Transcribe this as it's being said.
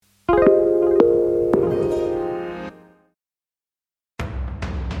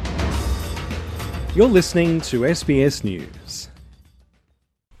You're listening to SBS News.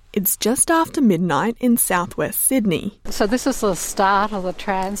 It's just after midnight in southwest Sydney. So this is the start of the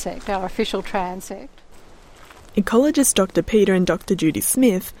transect, our official transect. Ecologists Dr Peter and Dr Judy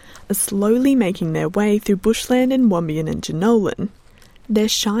Smith are slowly making their way through bushland in Wombeyan and Jenolan. They're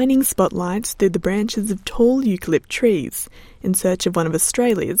shining spotlights through the branches of tall eucalypt trees in search of one of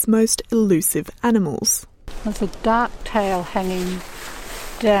Australia's most elusive animals. There's a dark tail hanging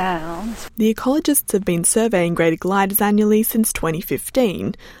down. The ecologists have been surveying greater gliders annually since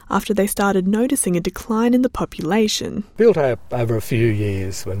 2015, after they started noticing a decline in the population. Built up over a few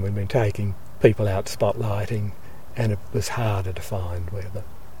years when we've been taking people out spotlighting, and it was harder to find where the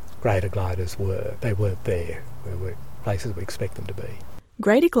greater gliders were. They weren't there, where were places we expect them to be.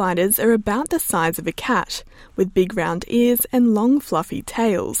 Greater gliders are about the size of a cat, with big round ears and long fluffy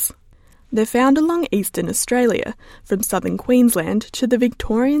tails. They're found along eastern Australia, from southern Queensland to the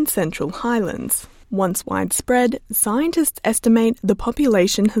Victorian Central Highlands. Once widespread, scientists estimate the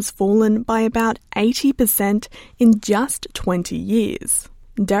population has fallen by about 80% in just 20 years.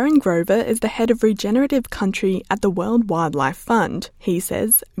 Darren Grover is the head of regenerative country at the World Wildlife Fund. He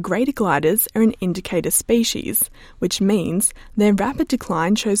says greater gliders are an indicator species, which means their rapid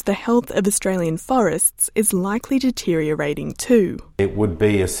decline shows the health of Australian forests is likely deteriorating too. It would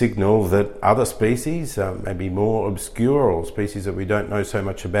be a signal that other species, maybe more obscure or species that we don't know so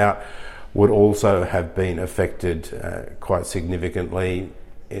much about, would also have been affected quite significantly,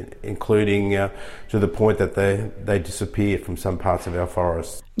 including to the point that they disappear from some parts of our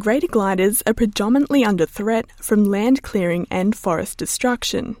forests. Greater gliders are predominantly under threat from land clearing and forest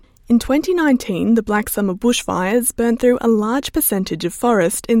destruction. In 2019, the Black Summer bushfires burned through a large percentage of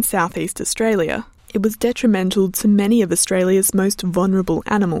forest in southeast Australia. It was detrimental to many of Australia's most vulnerable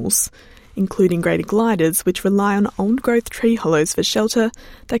animals, including greater gliders, which rely on old-growth tree hollows for shelter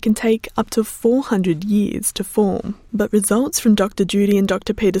that can take up to 400 years to form. But results from Dr Judy and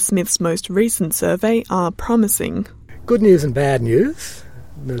Dr Peter Smith's most recent survey are promising. Good news and bad news.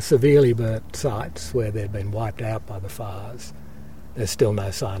 The severely burnt sites where they've been wiped out by the fires, there's still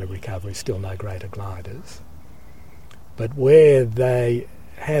no sign of recovery, still no greater gliders. But where they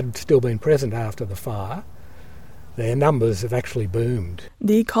had still been present after the fire, their numbers have actually boomed.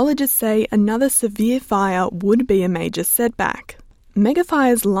 The ecologists say another severe fire would be a major setback.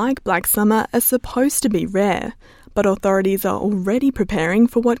 Megafires like Black Summer are supposed to be rare, but authorities are already preparing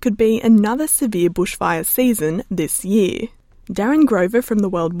for what could be another severe bushfire season this year. Darren Grover from the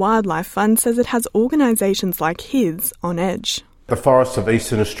World Wildlife Fund says it has organisations like his on edge. The forests of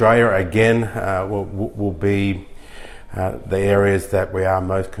eastern Australia, again, will be the areas that we are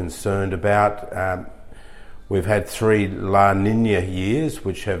most concerned about. We've had 3 La Nina years,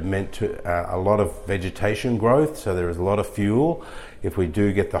 which have meant a lot of vegetation growth, so there is a lot of fuel. If we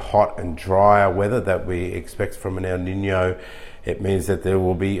do get the hot and drier weather that we expect from an El Nino, it means that there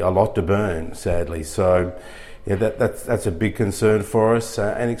will be a lot to burn, sadly. So yeah, that's a big concern for us,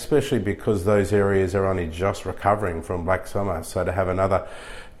 and especially because those areas are only just recovering from Black Summer. So to have another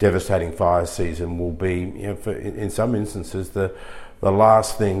devastating fire season will be, in some instances, the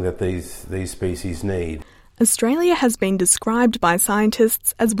last thing that these species need. Australia has been described by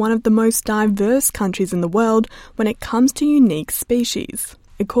scientists as one of the most diverse countries in the world when it comes to unique species.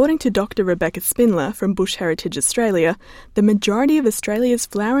 According to Dr Rebecca Spindler from Bush Heritage Australia, the majority of Australia's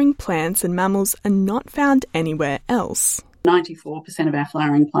flowering plants and mammals are not found anywhere else. 94% of our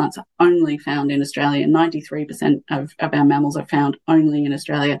flowering plants are only found in Australia. 93% of our mammals are found only in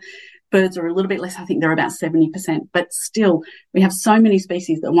Australia. Birds are a little bit less, I think they're about 70%, but still we have so many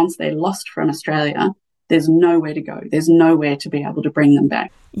species that once they're lost from Australia, there's nowhere to go. There's nowhere to be able to bring them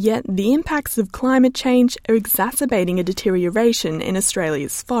back. Yet the impacts of climate change are exacerbating a deterioration in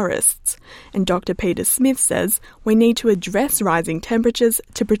Australia's forests. And Dr Peter Smith says we need to address rising temperatures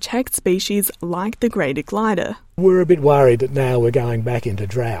to protect species like the greater glider. We're a bit worried that now we're going back into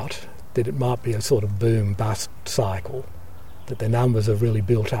drought, that it might be a sort of boom-bust cycle, that the numbers have really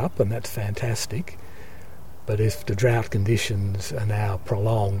built up, and that's fantastic. But if the drought conditions are now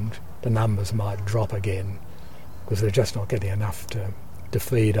prolonged, the numbers might drop again because they're just not getting enough to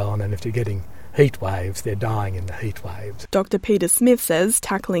feed on, and if they're getting heat waves, they're dying in the heat waves. Dr Peter Smith says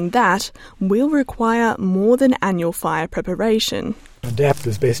tackling that will require more than annual fire preparation. Adapt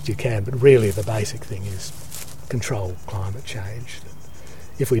as best you can, but really the basic thing is control climate change.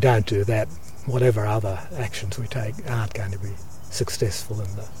 If we don't do that, whatever other actions we take aren't going to be successful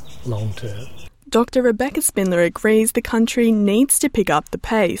in the long term. Dr Rebecca Spindler agrees the country needs to pick up the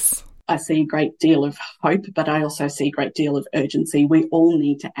pace. I see a great deal of hope, but I also see a great deal of urgency. We all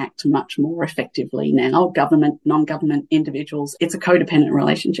need to act much more effectively now, government, non-government, individuals. It's a codependent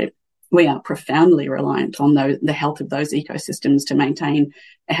relationship. we are profoundly reliant on the health of those ecosystems to maintain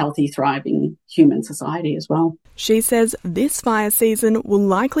a healthy, thriving human society as well. She says this fire season will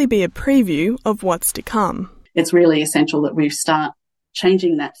likely be a preview of what's to come. It's really essential that we start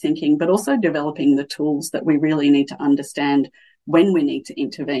changing that thinking, but also developing the tools that we really need to understand when we need to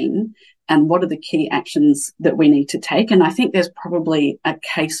intervene and what are the key actions that we need to take. And I think there's probably a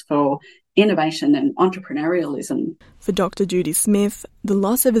case for innovation and entrepreneurialism. For Dr. Judy Smith, the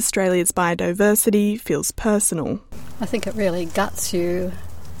loss of Australia's biodiversity feels personal. I think it really guts you.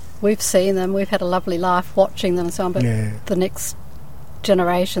 We've seen them, we've had a lovely life watching them and so on, but the next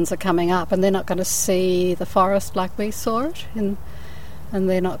generations are coming up and they're not going to see the forest like we saw it, and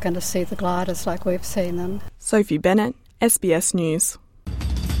they're not going to see the gliders like we've seen them. Sophie Bennett, SBS News.